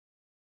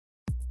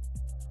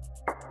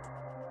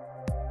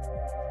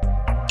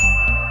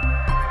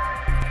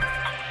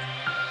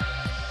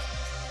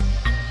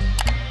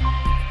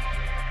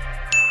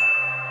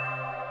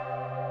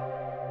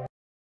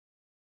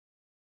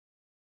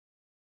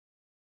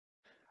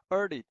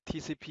Early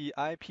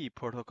TCP/IP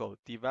protocol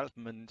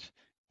development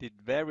did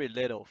very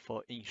little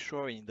for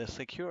ensuring the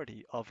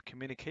security of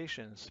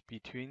communications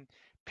between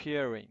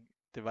peering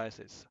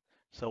devices.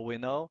 So we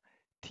know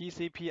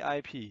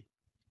TCP/IP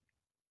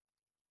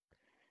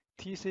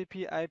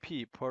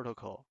TCP/IP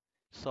protocol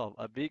solve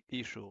a big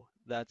issue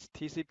that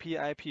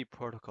TCP/IP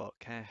protocol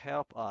can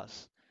help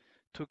us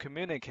to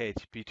communicate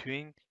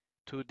between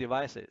two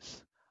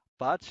devices,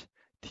 but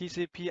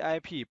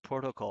TCP/IP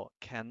protocol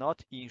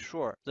cannot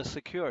ensure the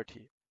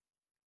security.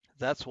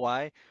 That's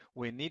why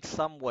we need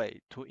some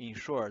way to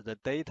ensure the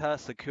data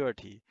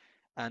security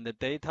and the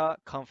data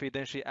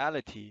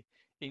confidentiality,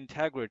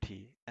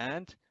 integrity,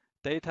 and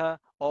data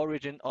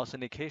origin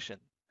authentication.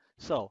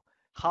 So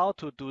how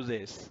to do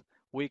this?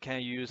 We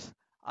can use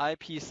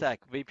IPsec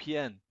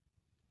VPN.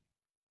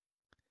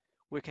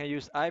 We can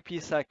use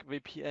IPsec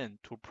VPN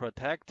to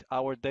protect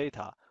our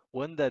data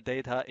when the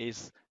data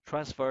is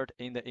transferred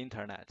in the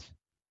internet.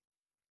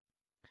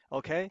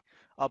 Okay,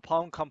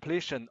 upon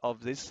completion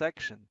of this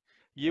section,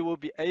 you will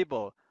be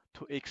able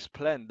to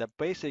explain the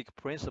basic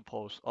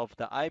principles of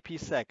the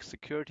IPsec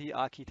security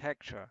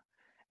architecture,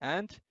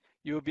 and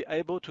you will be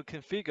able to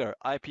configure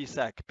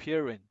IPsec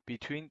peering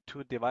between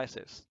two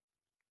devices.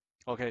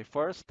 Okay,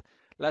 first,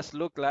 let's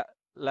look at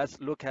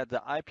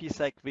the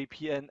IPsec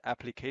VPN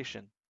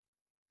application.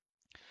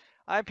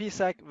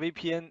 IPsec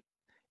VPN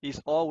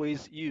is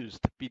always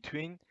used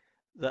between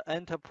the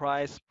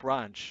enterprise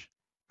branch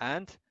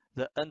and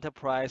the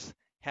enterprise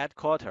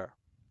headquarters.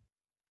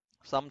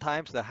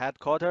 Sometimes the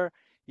headquarters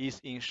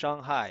is in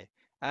Shanghai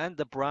and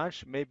the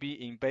branch may be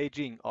in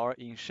Beijing or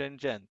in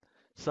Shenzhen.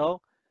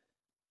 So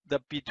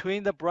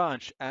between the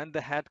branch and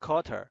the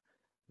headquarters,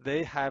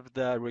 they have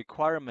the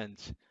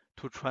requirement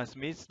to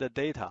transmit the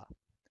data.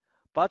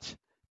 But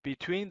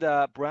between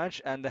the branch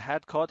and the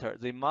headquarters,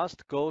 they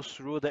must go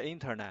through the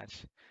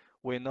internet.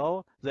 We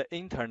know the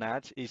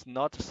internet is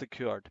not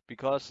secured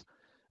because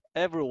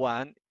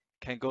everyone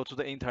can go to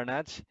the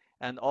internet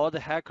and all the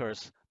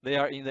hackers, they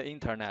are in the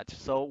internet.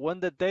 So when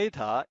the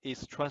data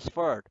is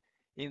transferred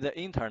in the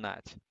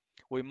internet,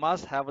 we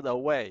must have a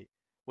way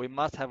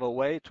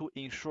to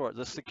ensure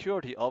the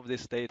security of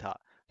this data.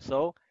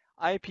 So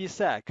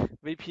IPsec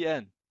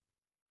VPN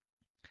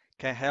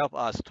can help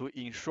us to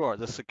ensure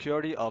the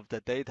security of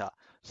the data.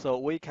 So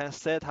we can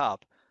set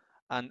up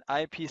an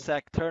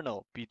IPsec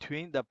tunnel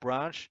between the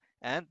branch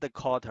and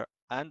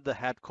the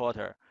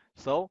headquarters.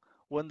 So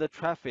when the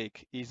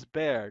traffic is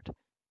bared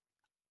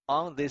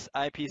on this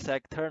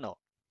IPsec tunnel,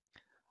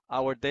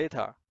 our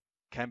data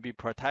can be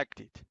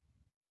protected.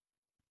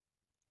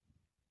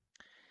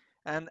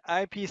 And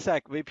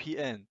IPsec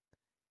VPN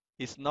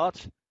is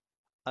not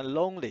a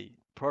lonely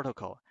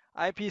protocol.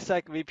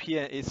 IPsec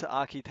VPN is an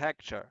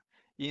architecture.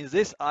 In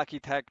this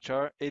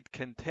architecture, it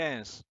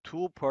contains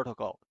two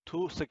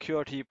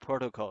security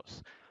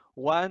protocols.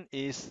 One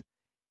is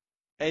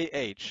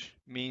AH,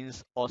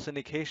 means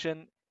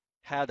authentication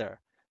header.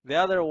 The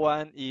other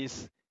one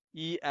is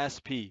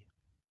ESP.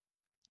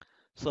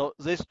 So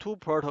these two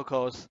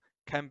protocols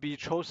can be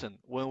chosen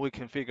when we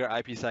configure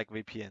IPsec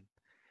VPN.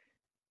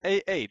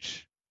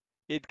 AH,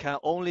 it can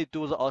only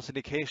do the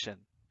authentication,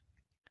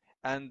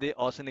 and the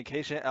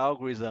authentication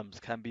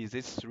algorithms can be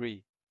these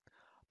three.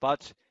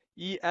 But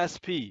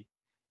ESP,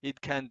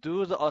 it can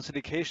do the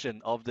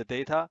authentication of the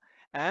data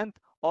and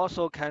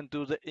also can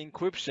do the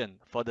encryption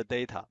for the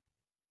data.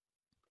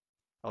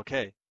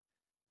 Okay,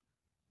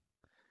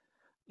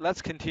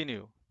 let's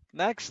continue.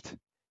 Next,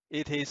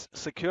 it is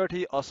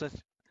security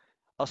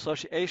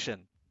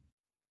association.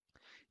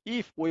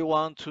 If we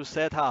want to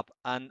set up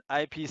an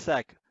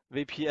IPsec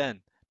VPN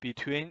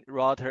between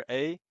router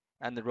A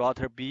and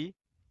router B,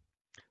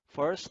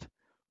 first,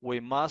 we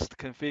must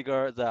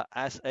configure the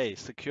SA,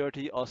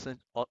 Security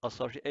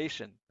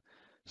Association.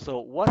 So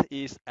what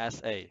is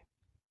SA?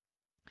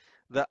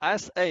 The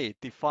SA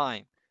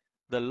defines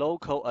the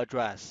local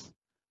address,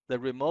 the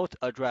remote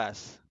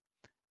address,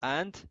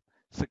 and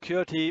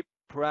security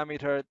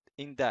parameter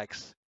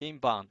index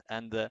inbound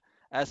and the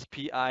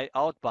SPI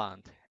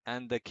outbound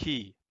and the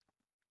key.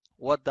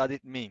 What does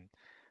it mean?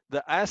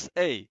 The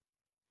SA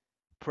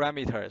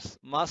parameters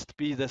must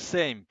be the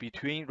same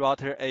between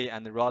router A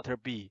and router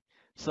B.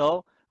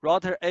 So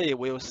router A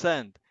will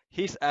send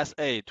his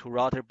SA to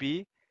router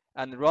B,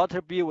 and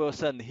router B will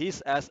send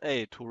his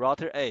SA to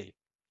router A.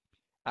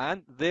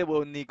 And they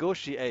will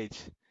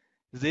negotiate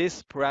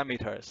these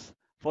parameters.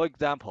 For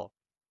example,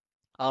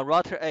 on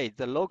router A,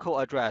 the local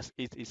address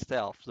is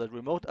itself. The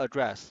remote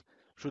address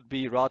should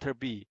be router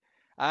B.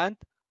 And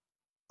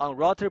on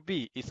router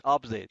B, it's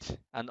opposite.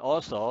 And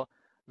also,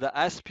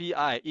 the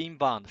SPI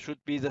inbound should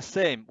be the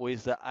same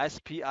with the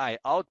SPI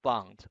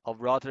outbound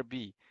of router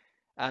B.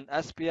 And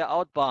SPI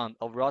outbound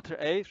of router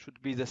A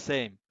should be the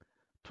same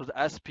to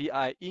the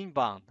SPI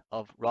inbound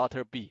of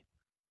router B.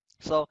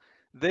 So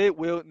they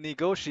will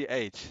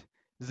negotiate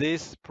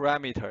these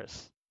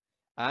parameters.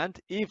 And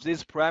if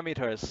these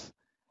parameters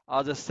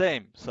are the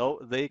same, so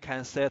they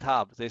can set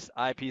up this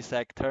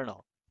IPsec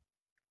tunnel.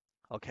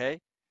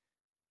 Okay?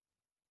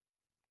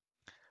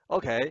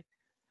 Okay.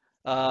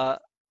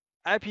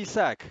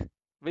 IPsec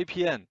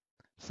VPN.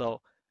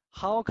 So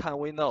how can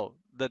we know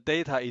the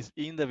data is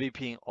in the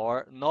VPN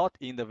or not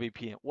in the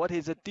VPN? What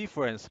is the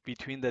difference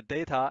between the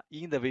data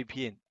in the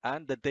VPN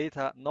and the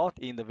data not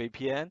in the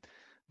VPN?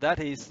 That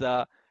is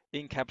the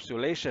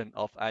encapsulation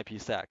of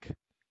IPsec.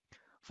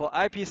 For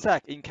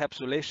IPsec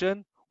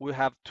encapsulation, we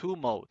have two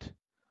modes.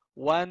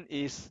 One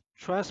is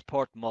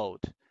transport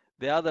mode.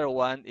 The other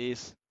one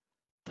is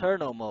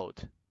tunnel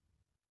mode.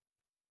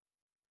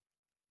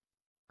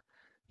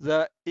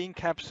 The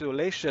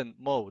encapsulation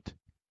mode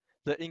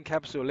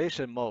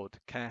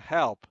can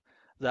help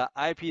the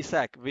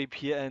IPsec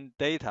VPN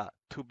data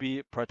to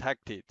be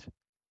protected.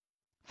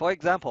 For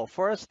example,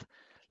 first,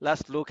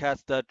 let's look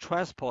at the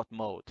transport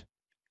mode.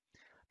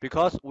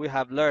 Because we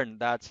have learned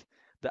that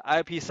the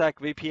IPsec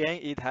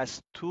VPN, it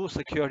has two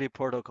security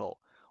protocol.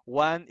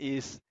 One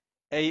is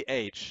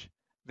AH,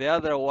 the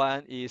other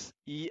one is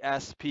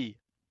ESP.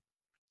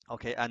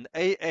 Okay, and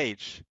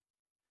AH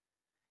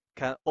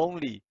can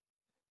only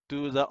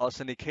do the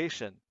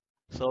authentication.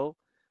 So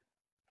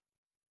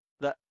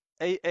the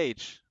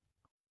AH,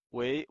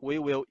 we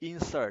will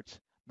insert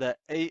the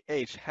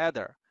AH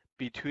header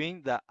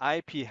between the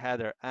IP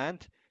header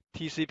and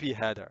TCP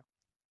header.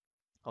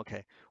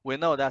 Okay, we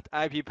know that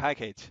IP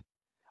packet,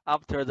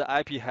 after the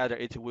IP header,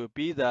 it will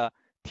be the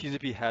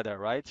TCP header,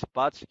 right?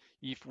 But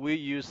if we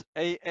use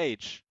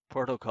AH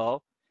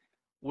protocol,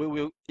 we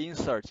will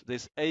insert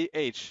this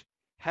AH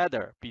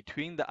header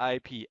between the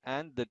IP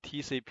and the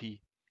TCP.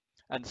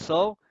 And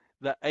so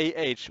the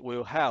AH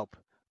will help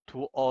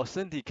to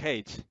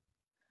authenticate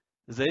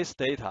this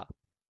data,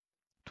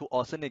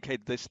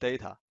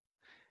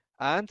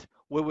 And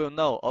we will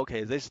know,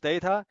 okay, this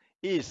data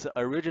is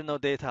original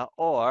data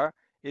or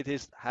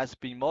has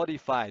been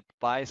modified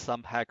by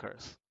some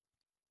hackers.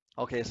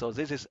 Okay, so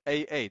this is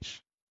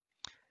AH.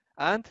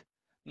 And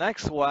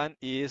next one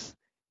is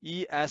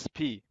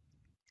ESP.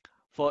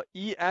 For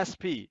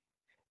ESP,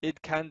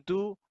 it can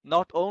do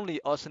not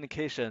only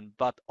authentication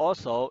but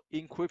also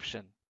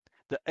encryption.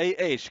 The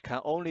AH can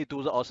only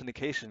do the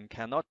authentication,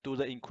 cannot do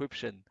the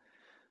encryption.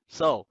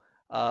 So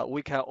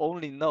we can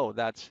only know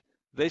that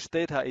this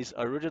data is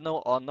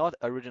original or not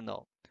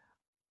original.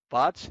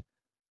 But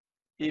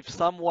if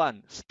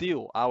someone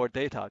steal our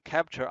data,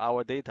 capture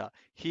our data,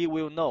 he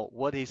will know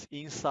what is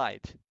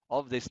inside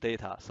of this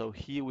data. So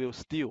he will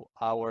steal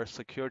our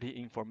security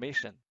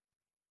information.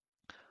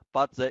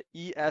 But the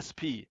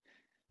ESP,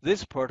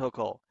 this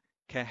protocol,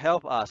 can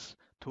help us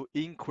to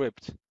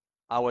encrypt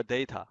our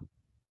data.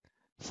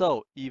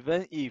 So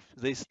even if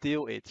they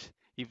steal it,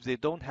 if they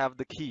don't have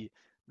the key,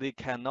 they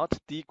cannot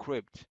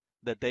decrypt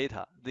the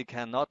data. They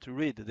cannot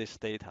read this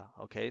data.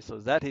 Okay, so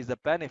that is the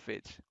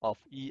benefit of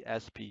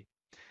ESP.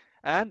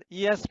 And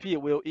ESP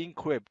will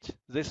encrypt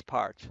this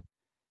part,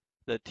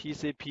 the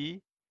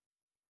TCP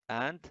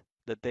and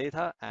the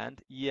data and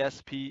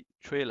ESP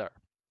trailer.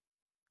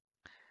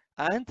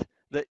 And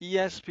the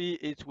ESP,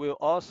 it will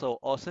also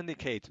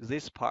authenticate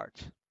this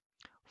part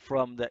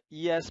from the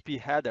ESP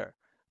header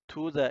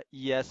to the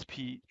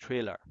ESP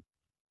trailer.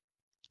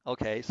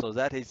 Okay, so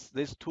that is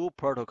these two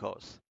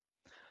protocols.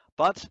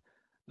 But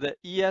the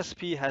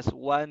ESP has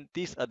one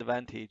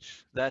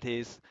disadvantage. That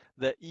is,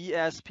 the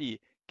ESP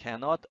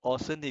cannot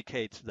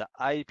authenticate the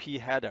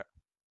IP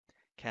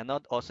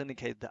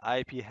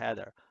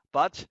header.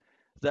 But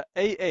the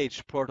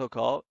AH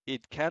protocol,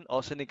 it can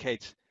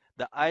authenticate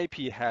the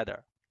IP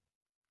header.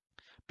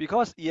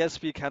 Because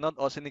ESP cannot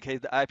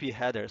authenticate the IP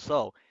header,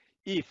 so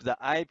if the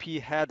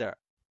IP header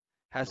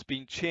has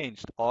been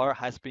changed or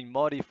has been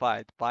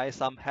modified by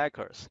some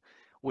hackers,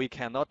 we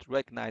cannot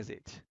recognize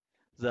it.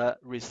 The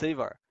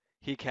receiver,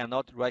 he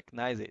cannot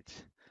recognize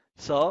it.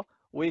 So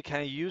we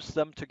can use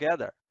them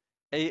together,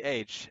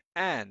 AH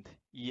and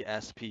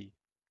ESP.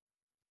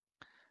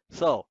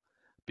 So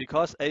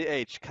because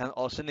AH can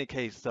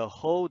authenticate the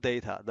whole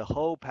data, the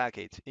whole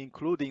packet,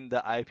 including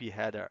the IP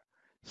header,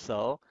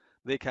 so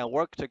they can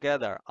work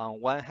together.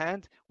 On one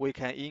hand, we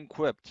can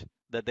encrypt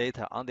the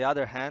data. On the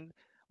other hand,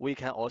 we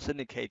can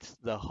authenticate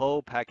the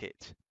whole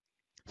packet.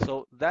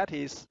 So that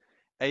is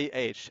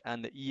AH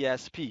and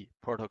ESP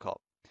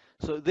protocol.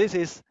 So this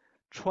is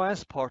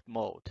transport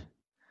mode.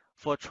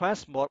 For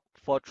transport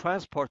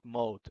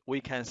mode,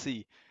 we can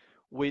see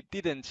we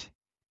didn't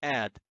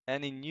add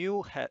any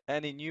new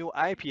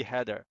IP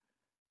header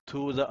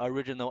to the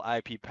original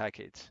IP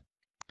packet.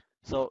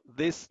 So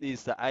this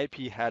is the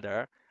IP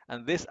header,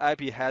 and this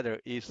IP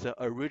header is the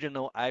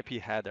original IP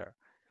header,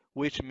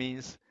 which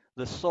means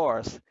the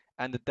source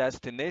and the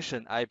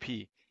destination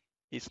IP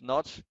is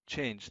not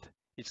changed,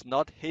 it's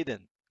not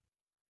hidden,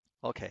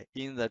 okay,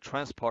 in the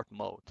transport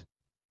mode.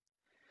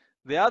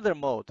 The other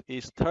mode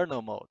is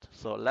tunnel mode.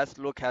 So let's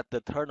look at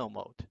the tunnel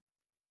mode.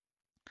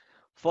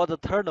 For the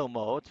tunnel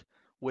mode,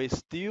 we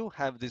still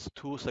have these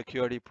two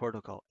security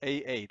protocol,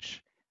 AH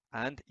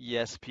and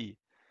ESP,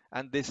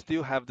 and they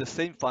still have the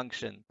same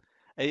function.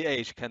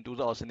 AH can do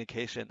the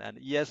authentication and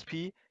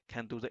ESP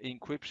can do the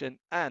encryption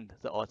and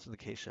the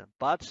authentication.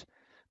 But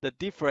the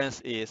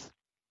difference is,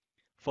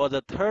 for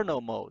the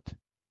tunnel mode,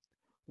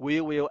 we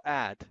will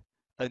add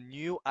a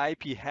new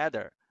IP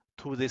header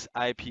to this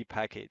IP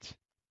packet.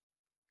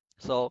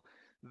 So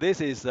this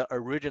is the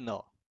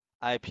original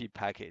IP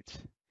packet.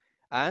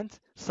 And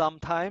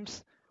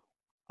sometimes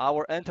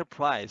our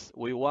enterprise,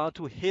 we want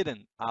to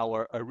hidden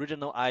our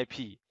original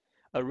IP,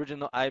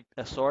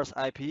 source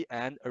IP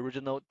and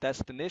original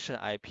destination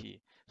IP.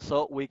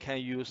 So we can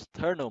use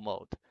terminal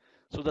mode.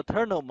 So the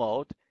terminal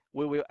mode,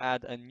 we will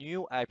add a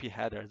new IP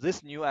header.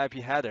 This new IP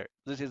header,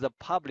 this is a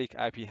public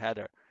IP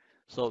header.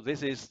 So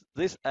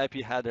this IP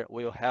header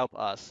will help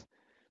us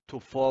to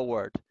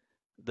forward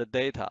the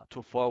data,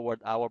 to forward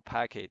our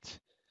packet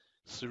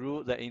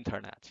through the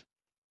internet.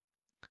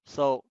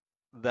 So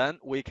then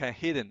we can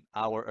hidden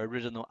our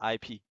original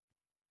IP.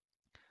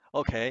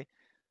 Okay,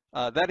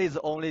 that is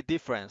the only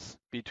difference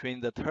between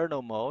the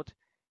terminal mode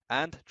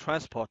and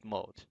transport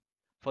mode.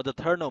 For the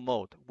terminal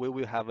mode, we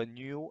will have a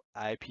new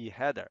IP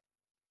header.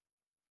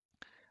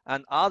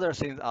 And other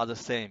things are the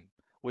same.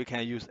 We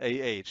can use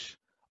AH,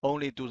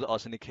 only do the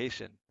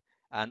authentication,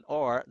 and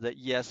or the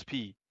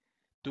ESP,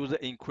 do the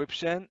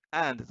encryption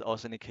and the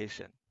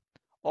authentication.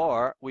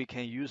 Or we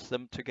can use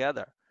them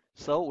together.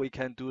 So we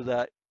can do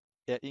the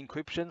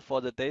encryption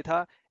for the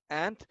data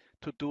and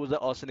to do the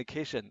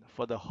authentication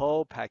for the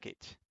whole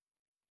packet.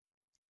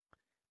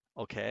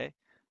 Okay,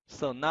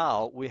 so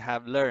now we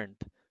have learned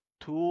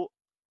two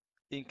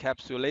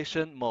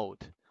encapsulation mode.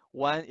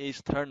 One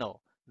is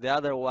terminal, the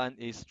other one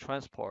is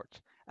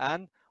transport.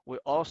 And we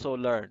also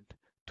learned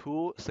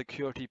two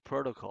security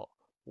protocol.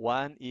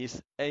 One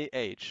is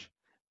AH,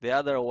 the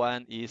other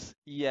one is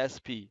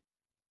ESP.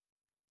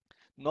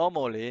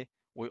 Normally,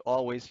 we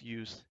always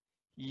use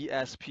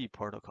ESP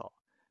protocol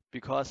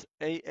because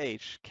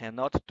AH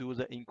cannot do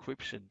the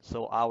encryption,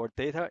 so our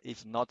data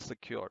is not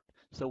secured.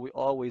 So we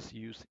always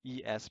use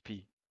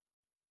ESP.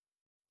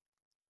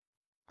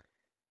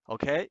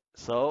 Okay,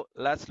 so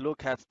let's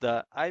look at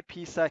the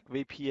IPsec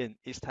VPN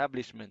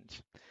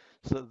establishment.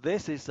 So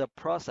this is the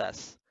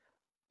process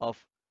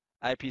of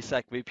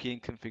IPsec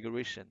VPN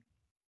configuration.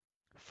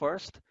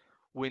 First,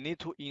 we need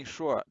to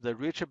ensure the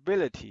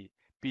reachability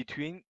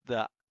between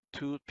the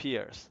two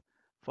peers.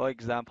 For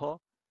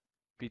example,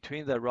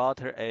 between the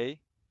router A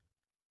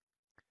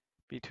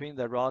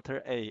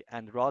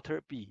and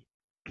router B.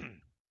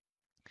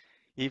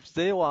 If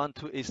they want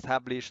to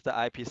establish the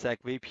IPsec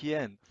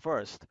VPN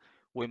first,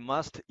 we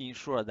must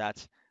ensure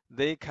that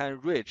they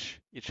can reach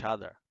each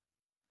other.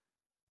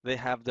 They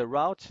have the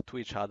route to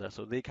each other,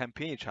 so they can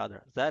ping each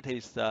other. That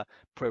is the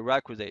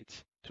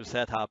prerequisite to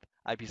set up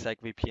IPsec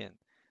VPN.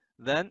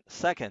 Then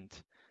second,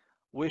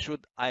 we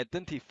should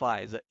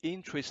identify the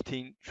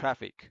interesting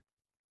traffic.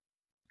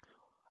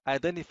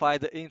 Identify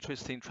the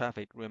interesting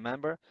traffic.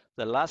 Remember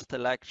the last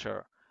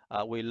lecture,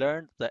 we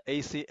learned the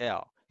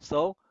ACL.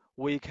 So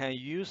we can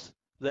use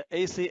the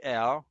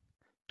ACL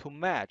to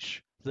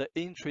match the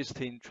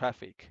interesting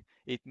traffic.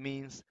 It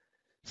means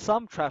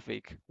some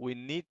traffic we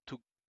need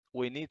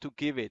to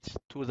give it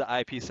to the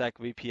IPsec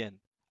VPN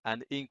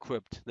and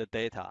encrypt the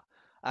data.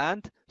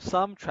 And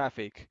some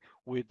traffic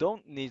we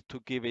don't need to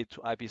give it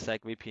to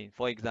IPsec VPN.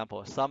 For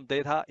example, some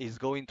data is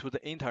going to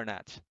the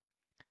internet,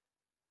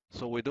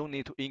 so we don't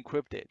need to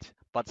encrypt it.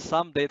 But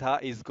some data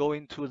is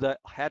going to the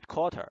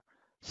headquarters,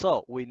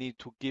 so we need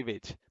to give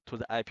it to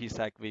the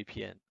IPsec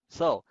VPN.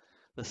 So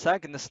the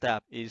second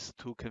step is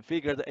to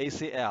configure the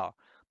ACL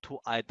to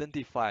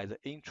identify the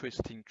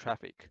interesting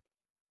traffic.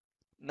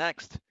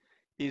 Next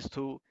is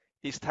to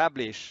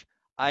establish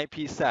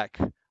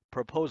IPsec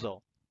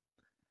proposal.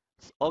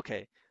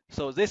 Okay,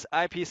 so this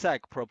IPsec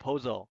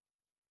proposal,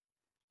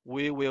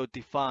 we will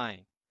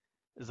define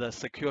the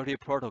security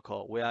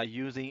protocol. We are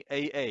using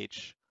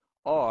AH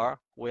or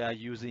we are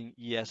using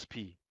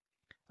ESP.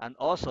 And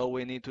also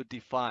we need to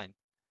define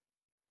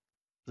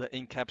the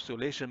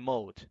encapsulation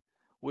mode.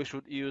 We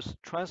should use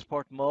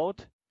transport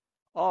mode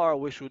or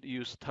we should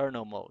use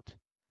terminal mode.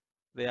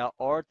 They are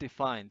all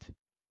defined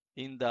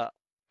in the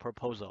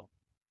proposal.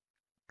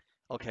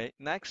 Okay,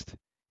 next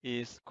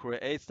is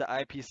create the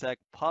IPsec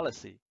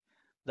policy.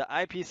 The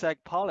IPsec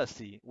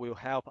policy will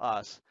help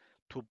us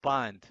to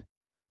bind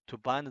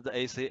the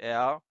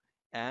ACL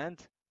and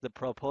the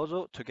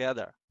proposal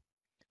together.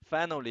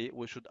 Finally,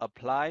 we should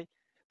apply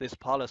this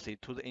policy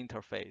to the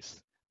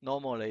interface.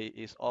 Normally,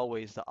 it's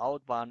always the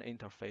outbound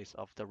interface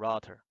of the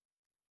router.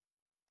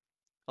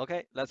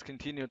 Okay, let's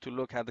continue to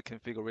look at the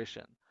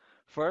configuration.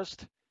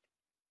 First,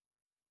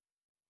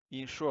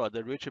 ensure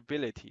the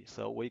reachability.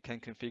 So we can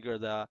configure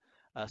the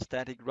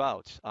static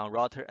route on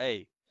router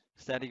A.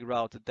 Static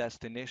route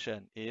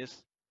destination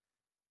is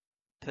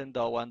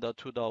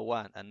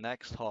 10.1.2.1 and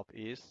next hop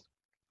is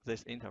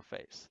this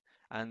interface.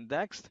 And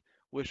next,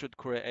 we should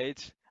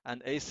create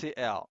an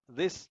ACL.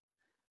 This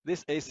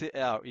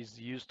ACL is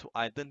used to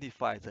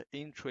identify the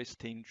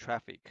interesting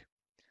traffic.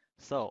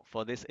 So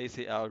for this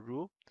ACL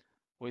rule,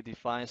 we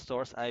define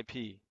source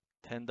IP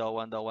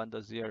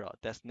 10.1.1.0,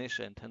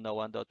 destination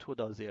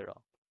 10.1.2.0.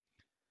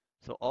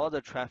 So all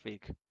the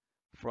traffic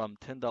from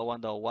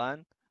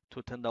 10.1.1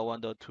 to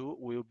 10.1.2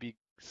 will be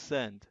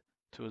sent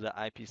to the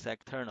IPsec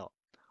terminal.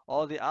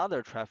 All the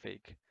other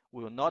traffic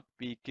will not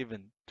be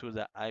given to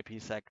the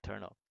IPsec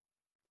terminal.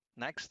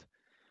 Next,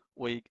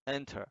 we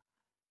enter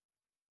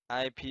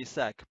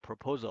IPsec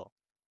proposal.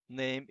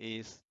 Name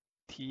is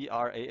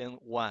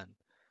TRAN1.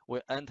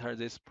 We enter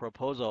this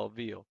proposal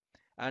view.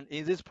 And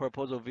in this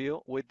proposal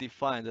view, we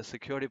define the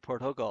security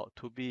protocol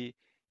to be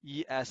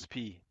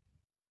ESP.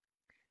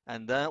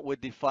 And then we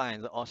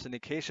define the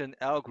authentication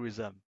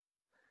algorithm.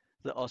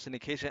 The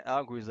authentication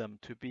algorithm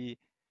to be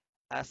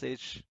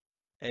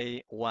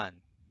HCIA1.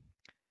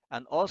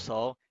 And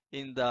also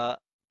in the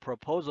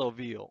proposal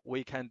view,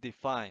 we can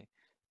define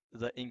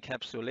the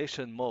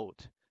encapsulation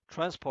mode,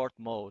 transport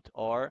mode,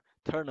 or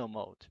tunnel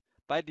mode.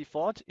 By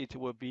default, it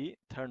will be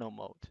tunnel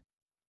mode.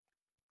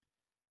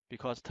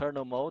 Because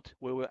tunnel mode,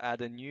 we will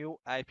add a new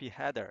IP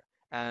header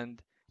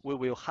and we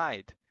will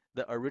hide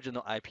the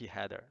original IP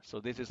header. So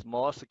this is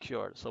more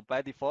secure. So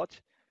by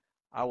default,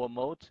 our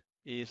mode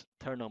is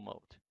tunnel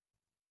mode.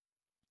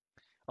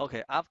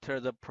 Okay, after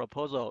the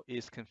proposal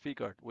is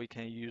configured, we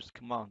can use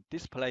command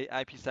display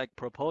IPsec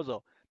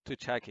proposal to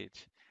check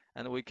it.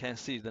 And we can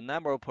see the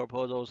number of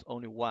proposals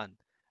only one.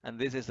 And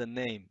this is the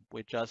name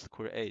we just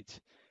create.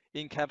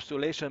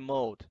 Encapsulation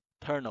mode,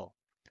 tunnel.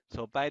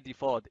 So by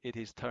default, it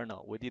is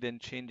tunnel. We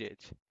didn't change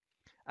it.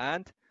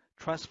 And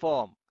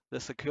transform the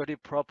security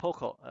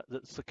protocol.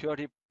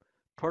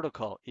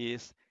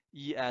 Is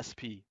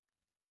ESP.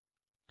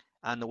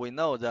 And we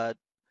know that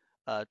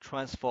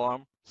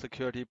transform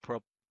security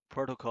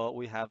protocol,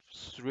 we have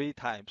three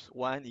types.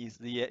 One is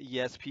the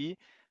ESP,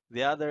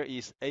 the other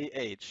is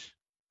AH,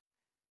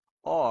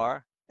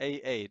 or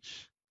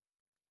AH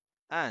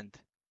and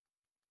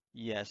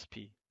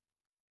ESP.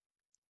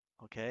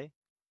 Okay?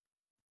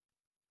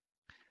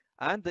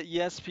 And the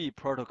ESP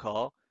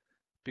protocol,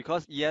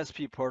 because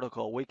ESP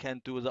protocol, we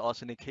can do the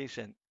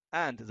authentication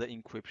and the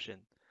encryption.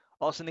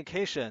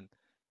 Authentication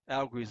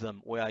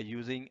algorithm, we are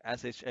using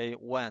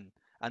SHA-1,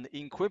 and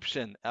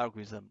encryption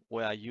algorithm,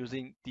 we are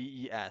using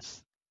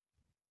DES.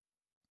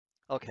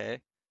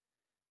 Okay.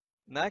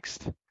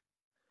 Next,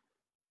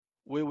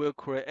 we will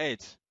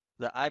create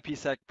the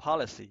IPsec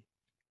policy.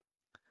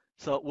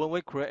 So when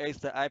we create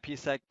the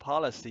IPsec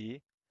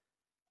policy,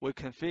 we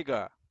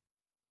configure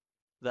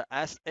the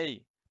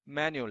SA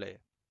manually.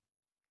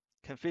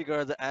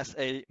 Configure the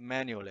SA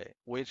manually,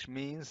 which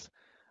means,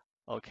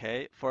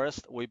 okay,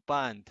 first we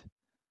bind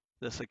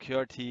the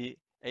security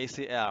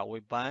ACL. We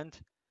bind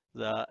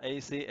the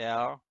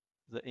ACL,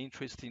 the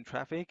interesting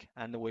traffic,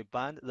 and we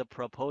bind the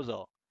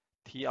proposal,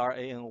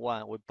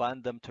 TRAN1. We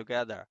bind them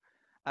together.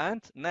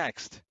 And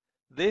next,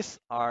 this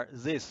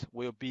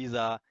will be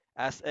the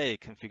SA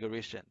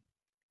configuration.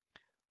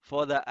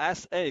 For the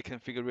SA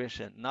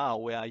configuration, now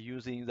we are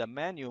using the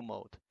manual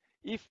mode.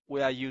 If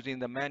we are using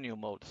the manual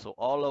mode, so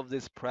all of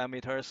these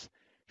parameters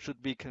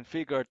should be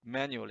configured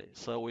manually.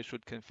 So we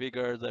should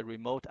configure the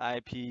remote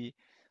IP,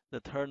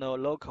 the tunnel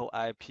local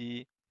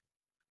IP,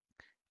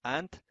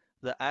 and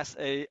the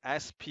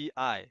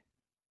SASPI,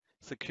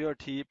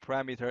 security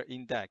parameter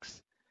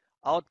index.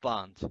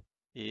 Outbound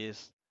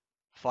is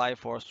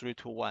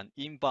 54321.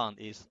 Inbound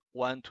is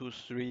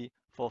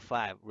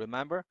 12345.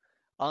 Remember,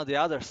 on the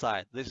other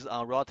side, this is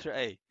on router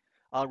A.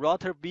 On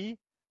router B,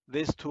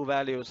 these two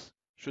values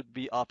should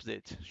be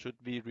opposite, should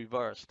be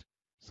reversed.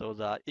 So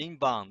the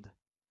inbound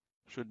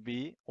should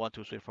be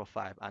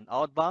 12345, and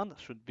outbound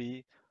should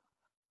be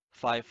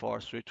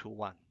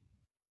 54321.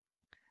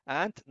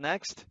 And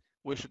next,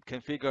 we should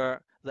configure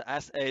the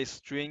SA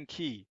string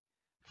key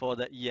for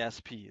the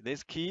ESP.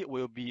 This key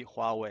will be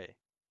Huawei.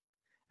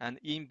 And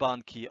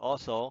inbound key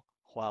also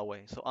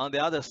Huawei. So on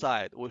the other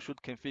side, we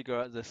should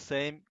configure the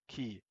same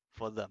key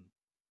for them.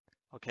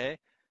 Okay?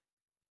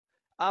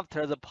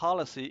 After the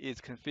policy is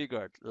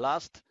configured,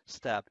 last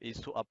step is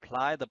to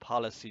apply the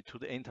policy to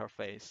the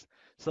interface.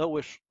 So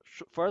we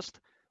first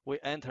we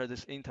enter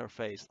this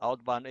interface,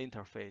 outbound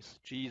interface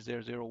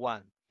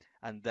G001,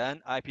 and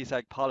then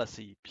IPsec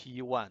policy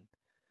P1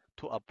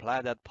 to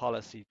apply that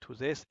policy to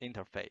this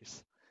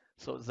interface.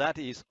 So that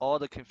is all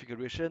the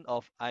configuration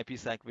of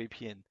IPsec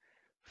VPN.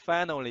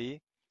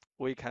 Finally,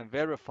 we can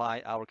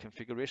verify our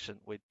configuration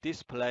with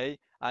display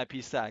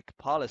IPsec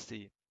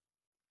policy.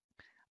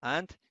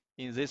 And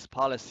in this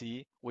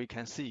policy, we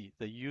can see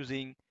the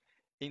using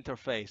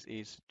interface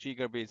is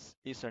gigabits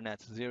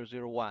Ethernet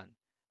 001,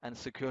 and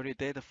security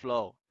data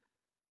flow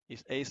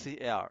is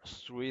ACL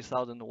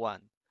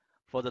 3001.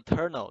 For the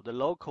tunnel, the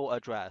local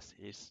address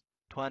is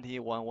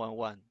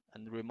 20111,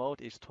 and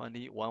remote is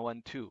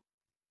 20112.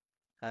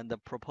 And the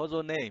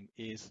proposal name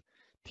is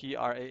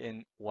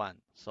TRAN1.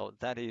 So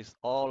that is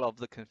all of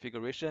the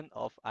configuration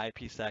of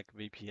IPsec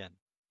VPN.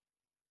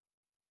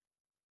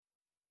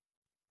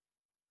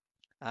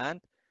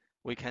 And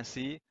we can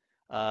see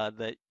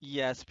the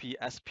ESP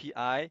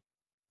SPI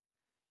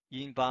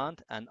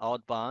inbound and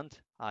outbound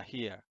are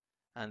here.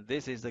 And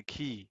this is the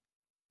key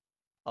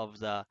of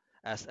the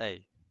SA.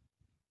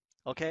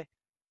 Okay,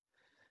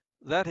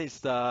 that is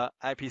the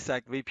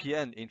IPsec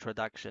VPN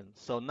introduction.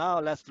 So now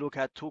let's look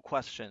at two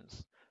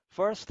questions.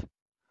 First,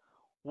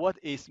 what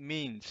is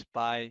meant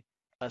by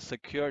a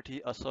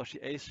security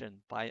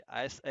association by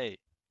SA?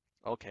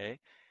 Okay,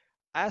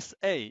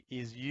 SA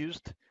is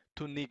used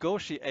to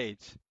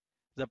negotiate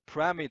the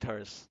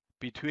parameters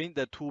between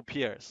the two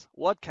peers.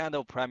 What kind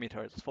of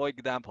parameters? For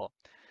example,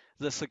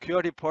 the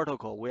security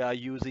protocol, we are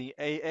using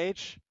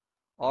AH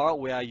or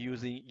we are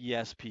using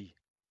ESP.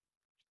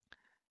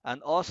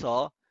 And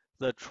also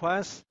the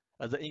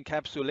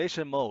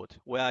encapsulation mode,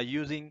 we are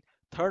using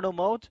tunnel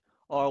mode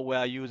or we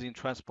are using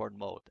transport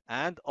mode.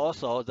 And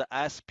also the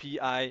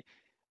SPI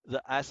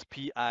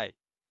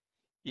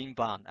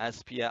inbound,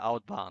 SPI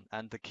outbound,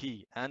 and the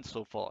key, and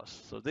so forth.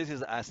 So this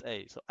is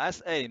SA. So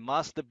SA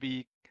must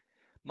be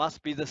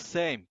the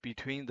same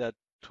between the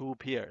two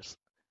peers,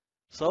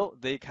 so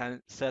they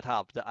can set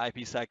up the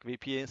IPsec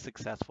VPN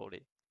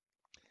successfully.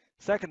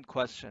 Second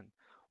question,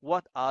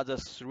 what are the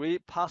 3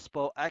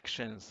 possible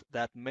actions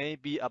that may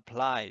be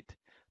applied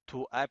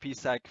to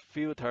IPsec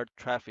filtered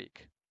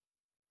traffic?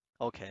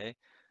 Okay,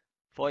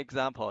 for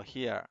example,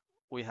 here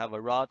we have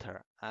a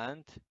router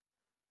and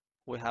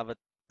we have an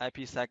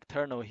IPsec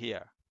terminal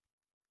here.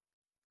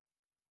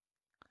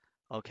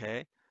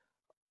 Okay,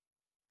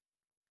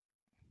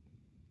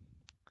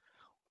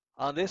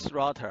 on this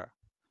router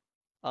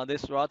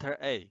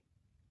A,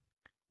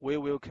 we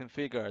will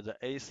configure the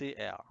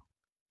ACL.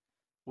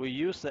 We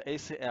use the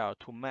ACL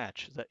to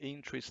match the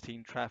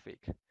interesting traffic.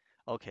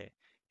 Okay,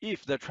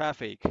 if the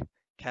traffic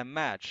can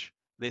match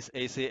this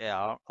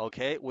ACL,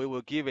 okay, we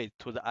will give it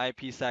to the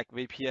IPsec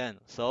VPN.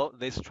 So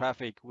this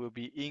traffic will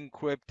be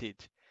encrypted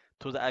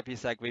to the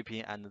IPsec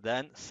VPN and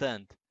then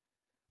sent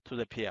to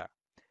the peer.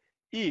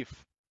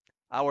 If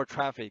our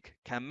traffic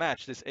can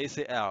match this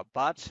ACL,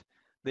 but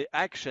the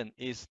action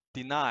is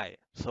denied,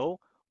 so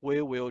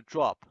we will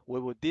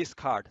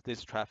discard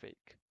this traffic.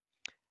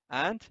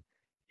 And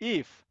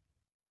if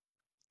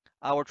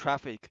our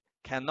traffic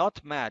cannot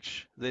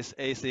match this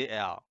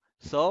ACL,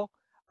 so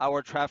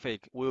our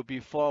traffic will be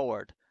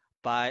forwarded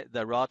by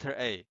the router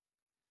A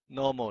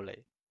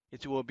normally.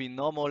 It will be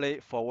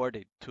normally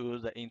forwarded to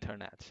the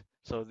internet.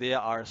 So there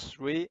are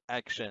 3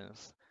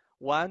 actions.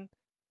 1,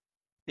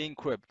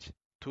 encrypt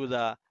to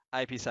the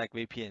IPsec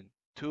VPN.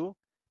 2,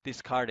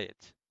 discard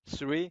it.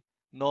 3,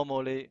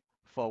 normally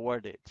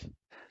forward it.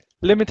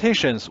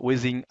 Limitations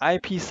within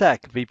IPsec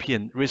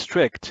VPN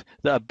restrict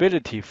the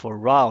ability for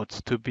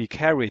routes to be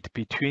carried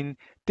between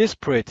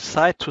disparate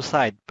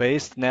site-to-site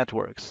based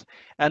networks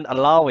and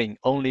allowing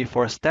only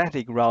for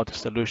static route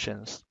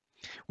solutions.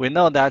 We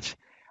know that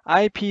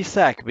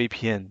IPsec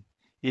VPN,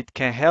 it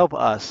can help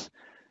us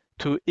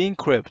to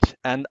encrypt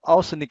and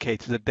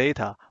authenticate the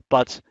data,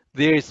 but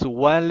there is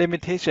one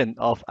limitation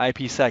of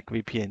IPsec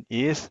VPN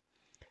is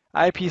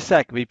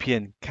IPsec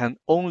VPN can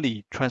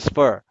only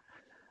transfer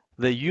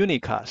the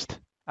unicast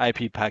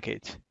IP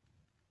packet,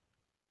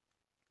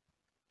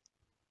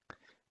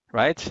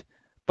 right?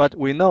 But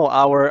we know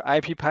our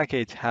IP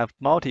packets have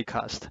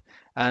multicast,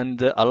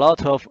 and a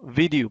lot of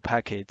video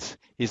packets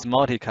is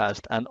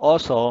multicast, and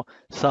also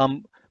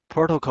some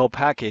protocol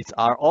packets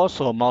are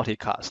also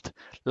multicast,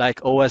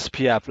 like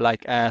OSPF,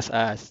 like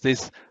ASS.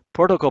 These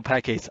protocol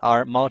packets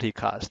are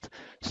multicast.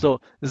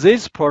 So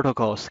these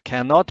protocols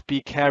cannot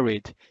be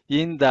carried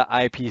in the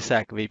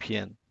IPsec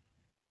VPN.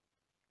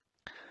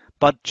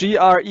 But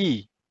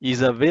GRE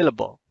is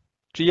available.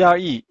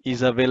 GRE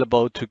is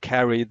available to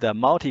carry the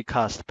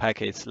multicast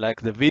packets,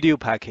 like the video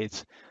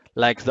packets,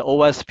 like the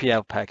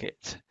OSPF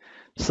packets.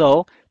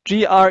 So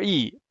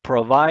GRE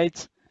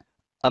provides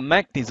a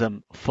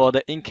mechanism for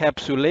the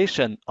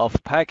encapsulation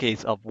of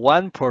packets of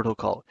one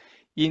protocol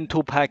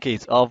into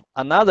packets of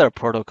another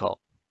protocol.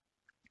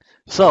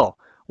 So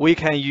we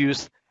can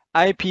use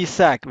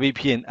IPsec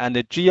VPN and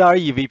the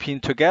GRE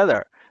VPN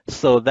together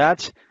so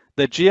that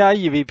the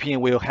GRE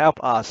VPN will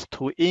help us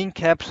to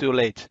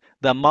encapsulate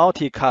the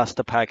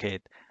multicast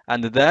packet,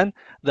 and then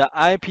the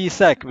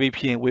IPsec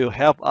VPN will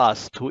help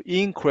us to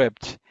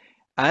encrypt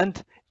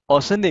and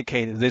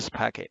authenticate this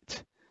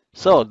packet.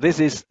 So this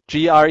is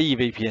GRE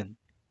VPN.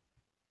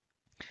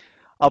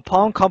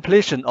 Upon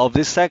completion of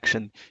this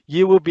section,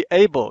 you will be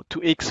able to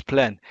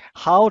explain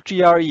how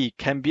GRE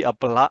can be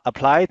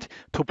applied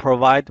to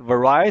provide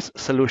various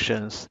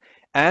solutions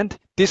and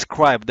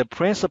describe the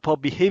principal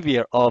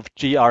behavior of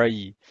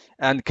GRE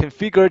and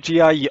configure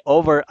GRE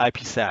over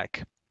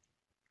IPsec.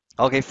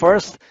 Okay,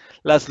 first,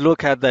 let's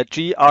look at the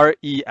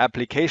GRE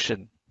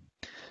application.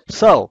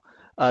 So,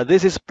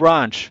 this is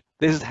branch,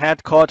 this is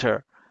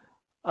headquarter.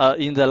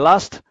 In the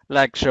last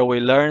lecture, we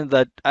learned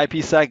that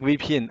IPsec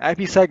VPN.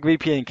 IPsec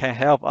VPN can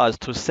help us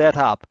to set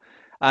up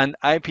an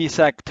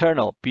IPsec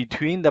tunnel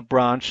between the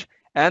branch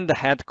and the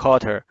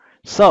headquarter.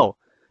 So,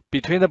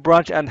 between the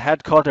branch and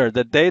headquarter,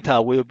 the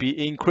data will be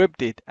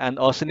encrypted and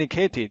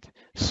authenticated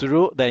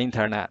through the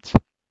internet.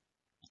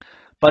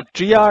 But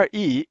GRE,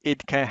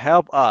 it can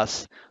help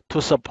us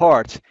to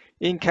support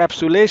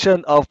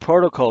encapsulation of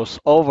protocols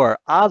over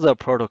other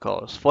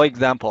protocols. For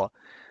example,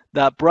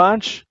 the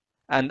branch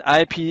and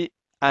IP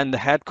and the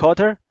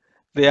headquarter,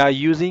 they are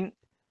using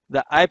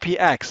the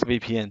IPX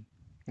VPN,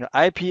 the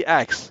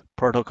IPX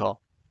protocol.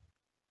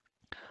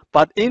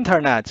 But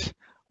internet,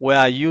 we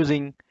are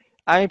using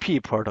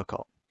IP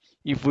protocol.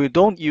 If we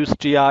don't use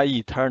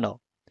GRE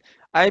tunnel,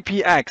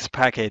 IPX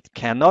packet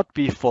cannot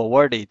be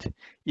forwarded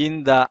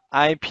in the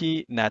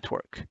IP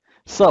network.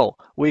 So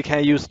we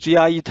can use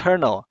GRE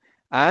internal,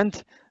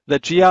 and the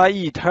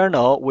GRE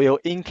internal will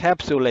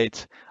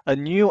encapsulate a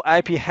new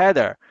IP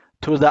header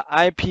to the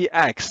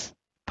IPX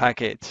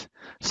packet.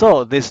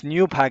 So this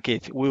new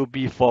packet will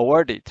be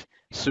forwarded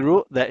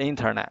through the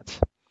internet.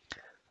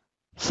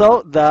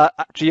 So the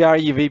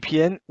GRE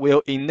VPN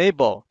will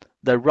enable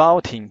the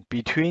routing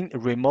between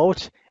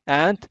remote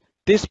and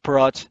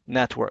disparate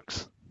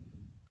networks.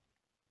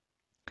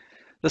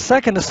 The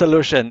second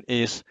solution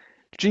is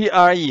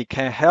GRE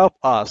can help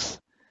us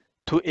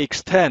to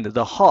extend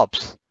the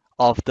hops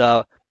of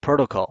the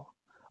protocol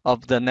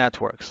of the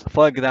networks.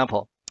 For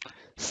example,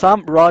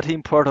 some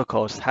routing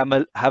protocols have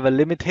a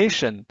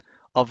limitation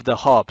of the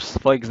hops.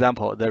 For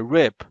example, the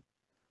RIP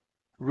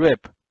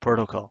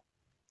protocol.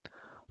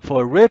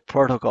 For RIP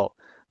protocol,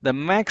 the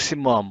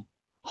maximum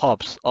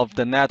hops of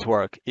the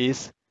network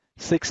is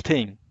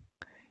 16.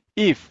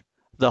 If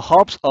the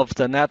hops of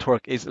the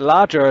network is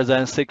larger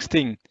than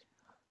 16,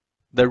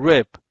 the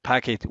RIP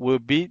packet will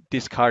be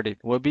discarded,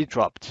 will be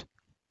dropped.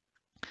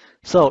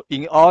 So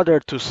in order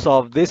to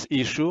solve this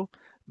issue,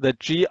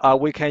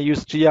 we can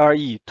use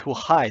GRE to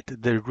hide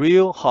the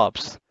real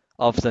hops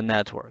of the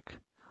network.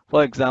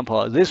 For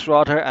example, this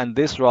router and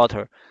this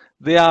router,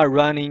 they are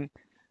running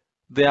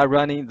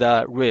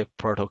the RIP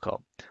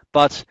protocol.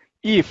 But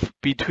if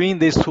between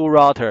these two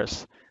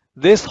routers,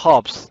 these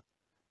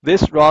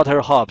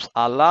router hops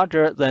are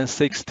larger than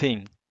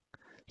 16,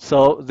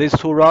 so these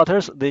two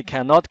routers, they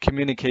cannot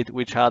communicate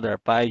with each other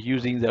by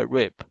using the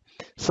RIP.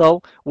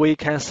 So we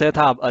can set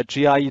up a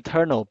GRE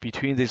internal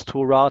between these two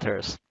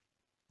routers.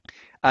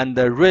 And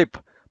the RIP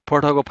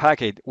protocol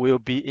packet will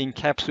be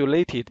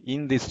encapsulated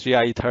in this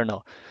GRE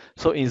internal.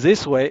 So in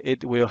this way,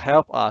 it will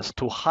help us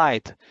to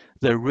hide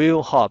the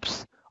real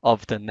hops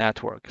of the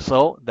network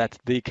so that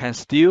they can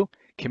still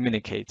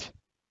communicate.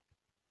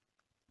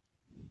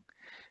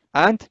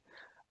 And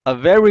a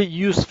very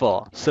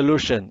useful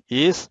solution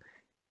is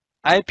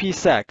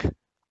IPsec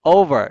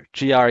over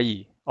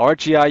GRE or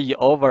GRE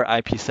over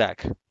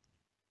IPsec.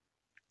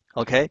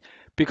 Okay,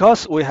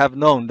 because we have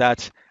known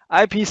that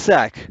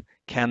IPsec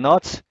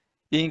cannot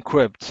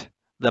encrypt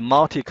the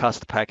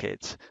multicast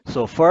packets.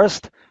 So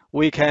first,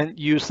 we can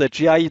use the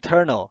GRE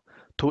internal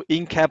to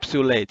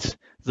encapsulate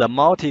the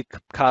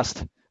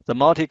multicast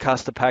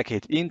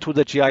packet into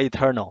the GRE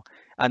internal,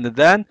 and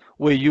then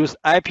we use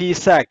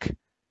IPsec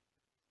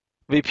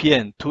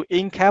VPN to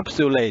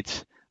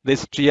encapsulate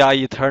this GRE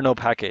internal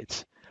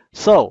packet.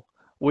 So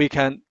we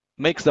can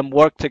make them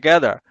work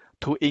together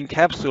to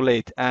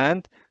encapsulate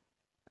and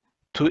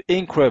to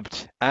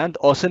encrypt and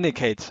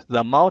authenticate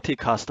the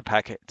multicast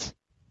packets.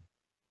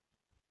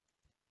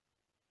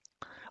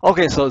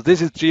 Okay, so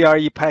this is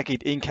GRE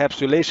packet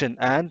encapsulation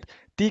and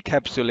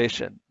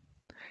decapsulation.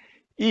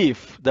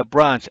 If the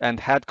branch and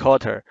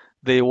headquarter,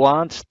 they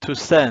want to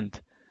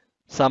send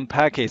some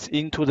packets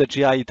into the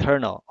GRE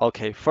internal,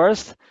 okay,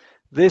 first,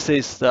 this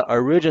is the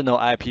original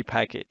IP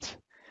packet.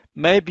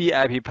 Maybe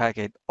IP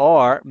packet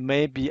or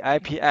maybe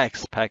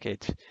IPX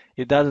packet.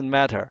 It doesn't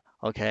matter,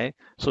 okay?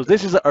 So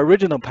this is the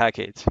original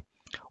packet.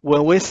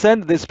 When we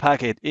send this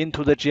packet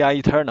into the GRE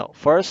internal,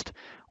 first,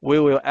 we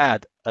will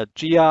add a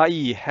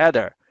GRE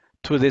header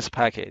to this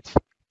packet.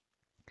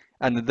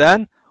 And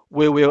then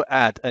we will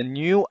add a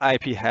new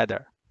IP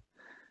header.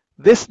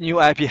 This new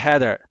IP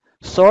header,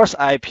 source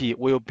IP,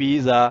 will be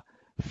the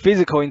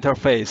physical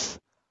interface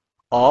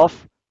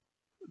of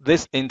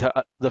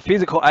the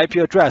physical IP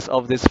address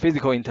of this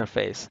physical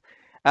interface.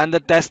 And the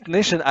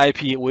destination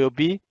IP will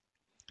be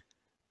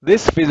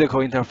this physical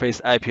interface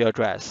IP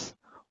address,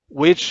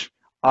 which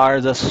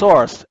are the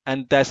source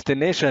and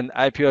destination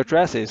IP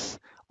addresses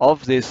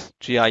of this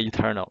GRE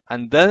internal.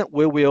 And then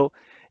we will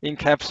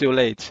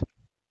encapsulate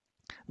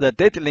the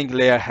data link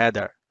layer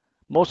header.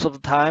 Most of the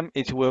time,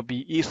 it will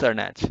be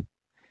Ethernet.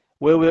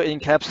 We will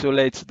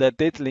encapsulate the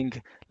data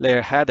link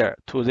layer header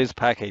to this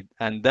packet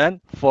and then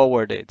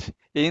forward it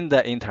in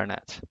the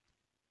internet.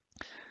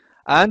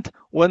 And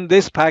when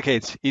this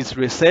packet is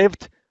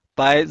received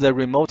by the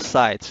remote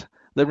site,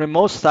 the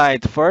remote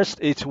site first,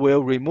 it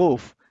will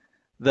remove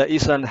the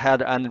Ethernet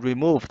header and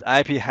remove the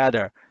IP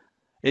header.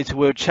 It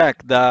will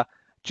check the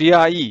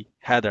GRE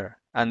header,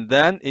 and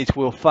then it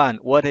will find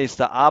what is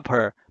the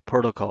upper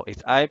protocol,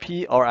 it's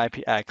IP or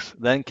IPX,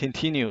 then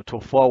continue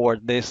to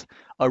forward this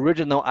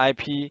original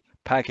IP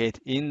packet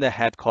in the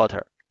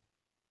headquarter.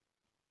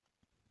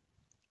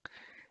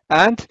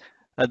 And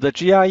the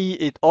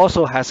GRE, it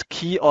also has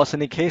key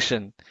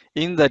authentication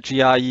in the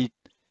GRE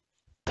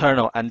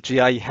internal and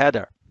GRE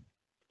header.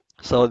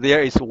 So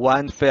there is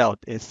one field,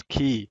 it's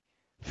key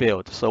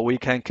field. So we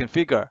can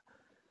configure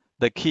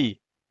the key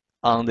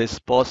on this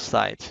both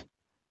sides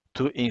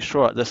to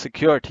ensure the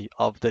security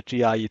of the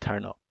GRE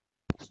internal.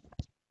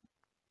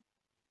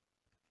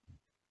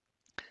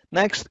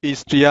 Next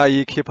is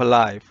GRE keep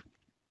alive.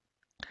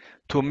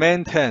 To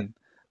maintain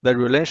the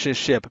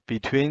relationship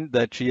between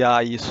the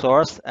GRE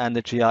source and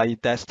the GRE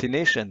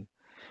destination,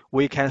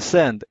 we can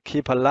send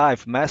keep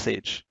alive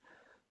message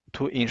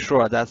to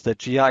ensure that the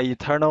GRE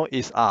internal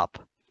is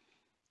up.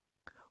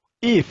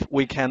 If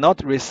we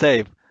cannot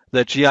receive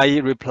the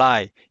GRE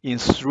reply in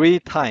 3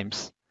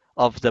 times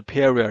of the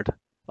period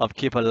of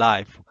keep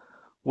alive,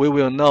 we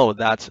will know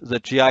that the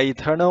GRE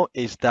kernel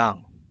is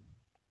down.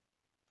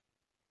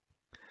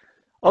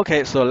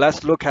 Okay, so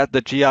let's look at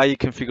the GRE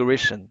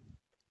configuration.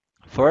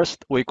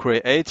 First, we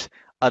create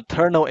a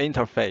kernel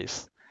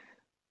interface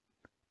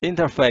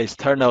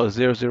kernel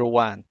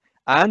 001,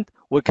 and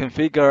we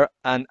configure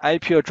an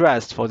IP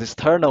address for this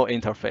kernel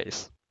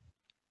interface.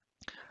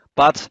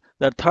 But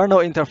the kernel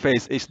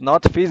interface is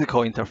not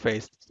physical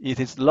interface, it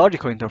is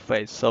logical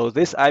interface. So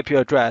this IP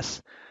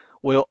address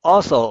will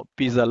also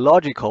be the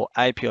logical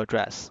IP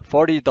address,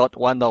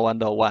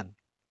 40.1.1.1.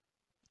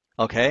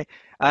 Okay,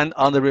 and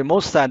on the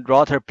remote side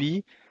router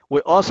B,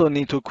 we also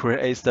need to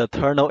create the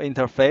kernel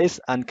interface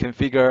and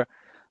configure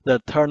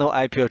the kernel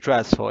IP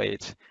address for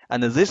it.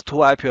 And these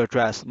two IP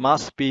addresses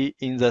must be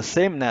in the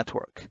same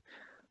network.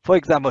 For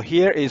example,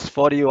 here is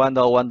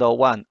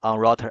 41.1.1 on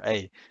router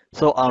A.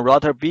 So on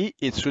router B,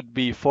 it should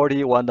be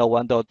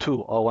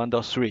 41.1.2 or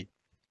 1.3.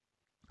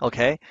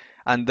 Okay,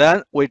 and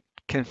then we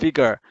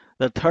configure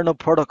the kernel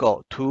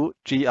protocol to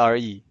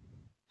GRE.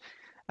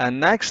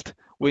 And next,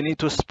 we need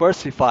to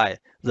specify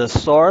the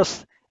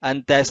source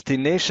and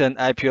destination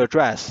IP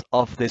address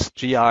of this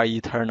GRE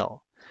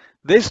kernel.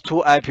 These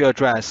two IP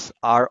addresses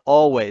are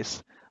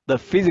always the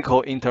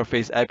physical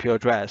interface IP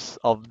address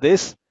of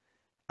this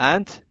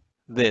and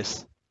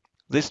this.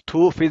 These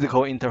two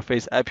physical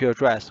interface IP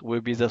address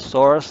will be the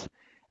source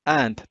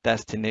and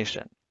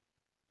destination.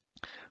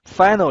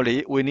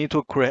 Finally, we need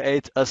to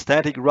create a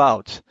static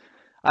route,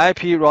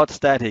 IP route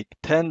static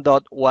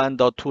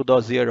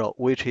 10.1.2.0,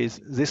 which is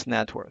this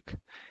network.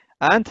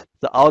 And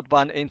the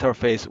outbound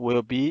interface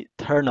will be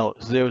kernel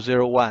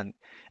 001.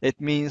 It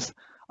means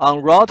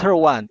on router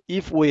 1,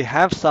 if we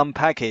have some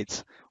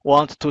packets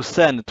want to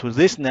send to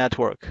this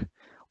network,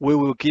 we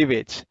will give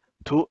it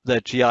to the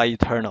GRE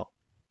kernel.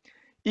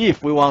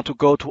 If we want to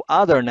go to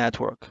other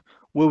network,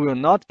 we will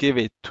not give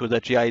it to the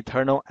GRE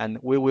kernel and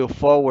we will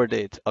forward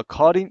it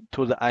according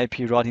to the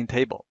IP routing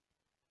table.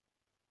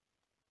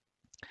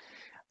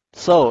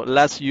 So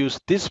let's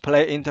use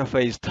display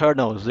interface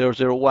kernel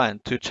 001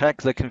 to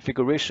check the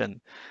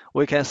configuration.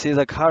 We can see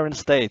the current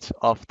state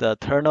of the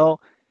kernel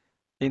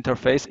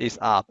interface is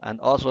up, and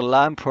also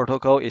LAN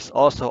protocol is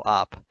also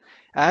up.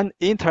 And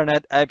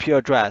internet IP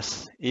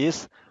address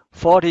is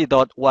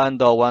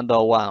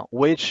 40.1.1.1,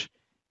 which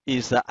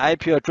is the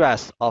IP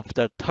address of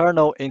the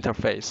kernel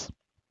interface.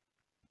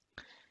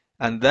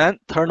 And then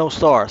kernel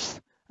source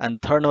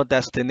and kernel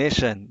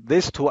destination,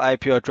 these two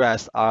IP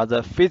addresses are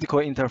the physical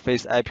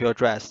interface IP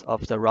address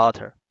of the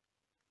router.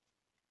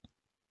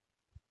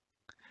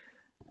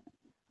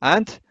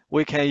 And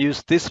we can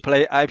use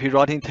display IP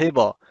routing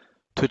table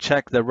to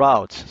check the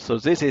route. So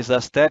this is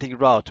a static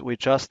route we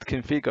just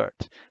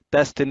configured.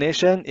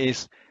 Destination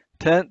is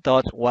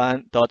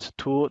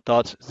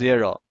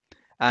 10.1.2.0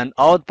 and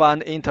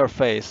outbound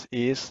interface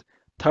is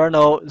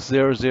kernel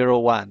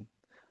 001.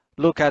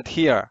 Look at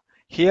here.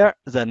 Here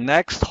the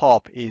next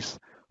hop is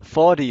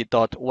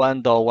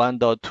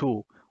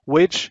 40.1.1.2,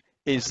 which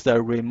is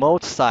the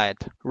remote side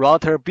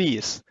router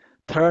B's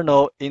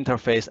kernel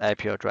interface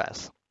IP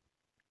address.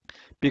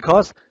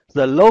 Because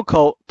the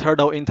local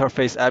kernel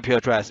interface IP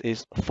address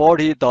is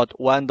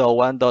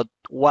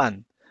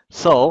 40.1.1.1,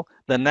 so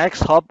the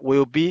next hop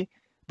will be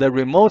the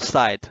remote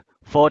side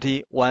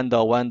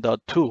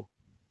 41.1.2.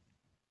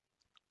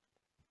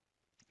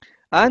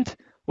 And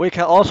we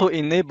can also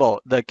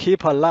enable the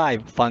keep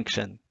alive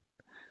function.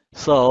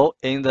 So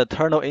in the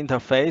kernel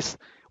interface,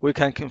 we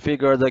can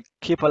configure the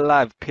keep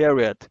alive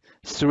period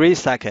 3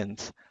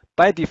 seconds.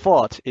 By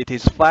default, it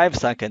is 5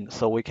 seconds,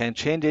 so we can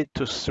change it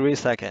to 3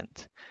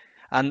 seconds.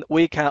 And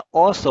we can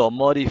also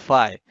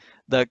modify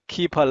the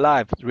keep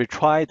alive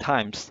retry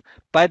times.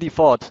 By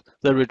default,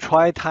 the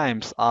retry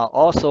times are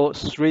also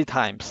 3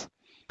 times.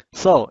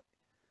 So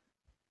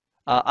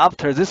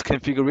after this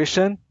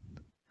configuration,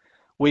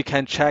 we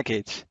can check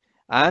it.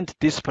 And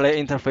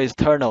display interface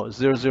kernel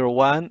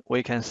 001,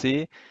 we can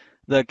see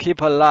the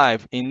keep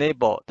alive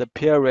enable, the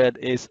period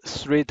is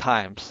 3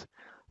 times.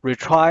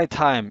 Retry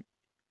times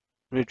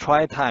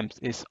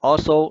is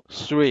also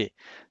 3.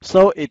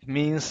 So it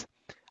means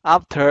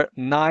after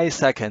 9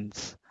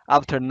 seconds,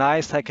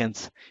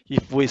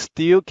 if we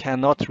still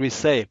cannot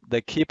receive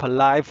the keep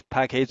alive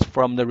package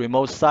from the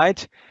remote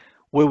site,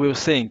 we will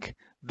think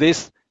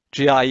this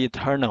GRE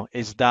kernel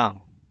is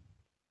down.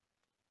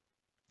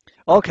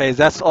 Okay,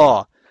 that's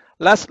all.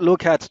 Let's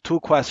look at 2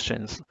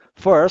 questions.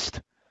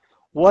 First,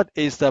 what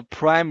is the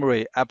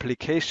primary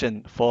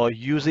application for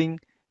using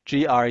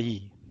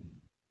GRE?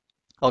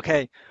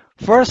 Okay,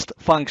 first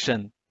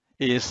function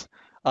is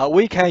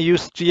we can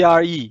use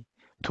GRE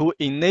to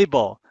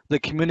enable the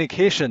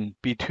communication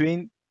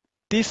between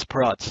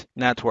disparate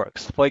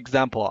networks. For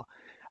example,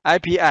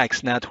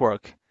 IPX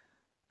network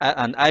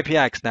and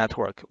IPX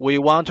network. We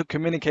want to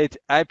communicate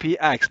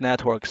IPX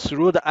network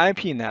through the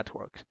IP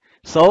network.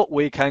 So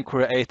we can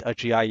create a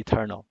GRE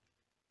kernel.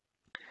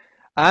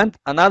 And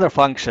another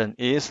function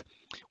is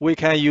we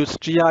can use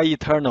GRE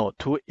kernel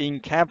to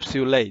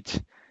encapsulate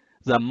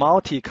the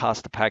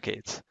multicast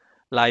packets.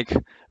 like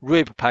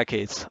RIP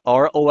packets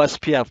or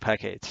OSPF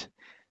packets,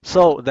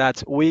 so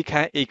that we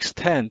can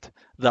extend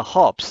the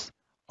hops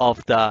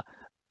of the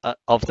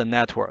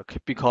network,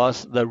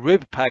 because the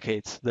RIP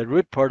packets, the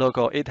RIP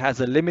protocol, it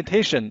has a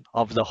limitation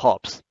of the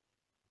hops.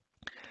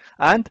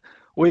 And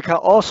we can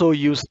also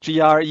use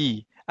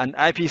GRE and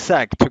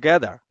IPsec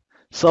together,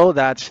 so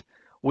that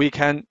we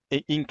can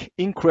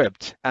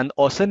encrypt and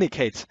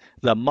authenticate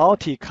the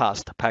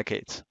multicast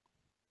packets.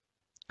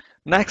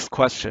 Next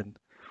question: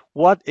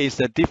 what is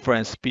the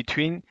difference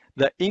between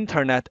the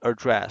internet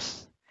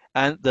address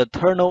and the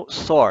terminal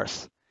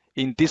source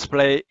in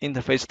display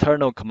interface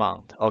terminal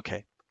command?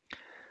 Okay,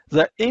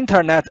 the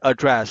internet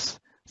address,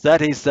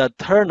 that is the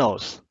terminal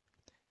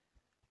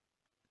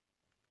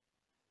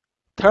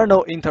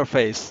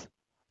interface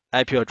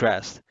IP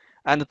address,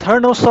 and the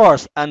terminal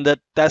source and the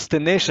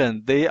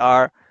destination, they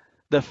are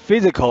the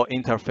physical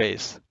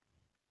interface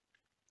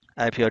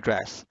IP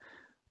address,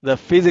 the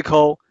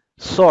physical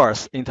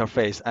source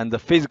interface, and the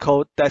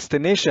physical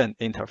destination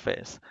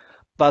interface.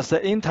 But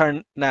the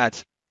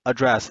internet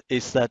address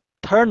is the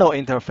terminal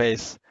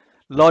interface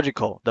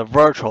logical, the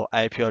virtual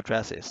IP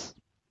addresses.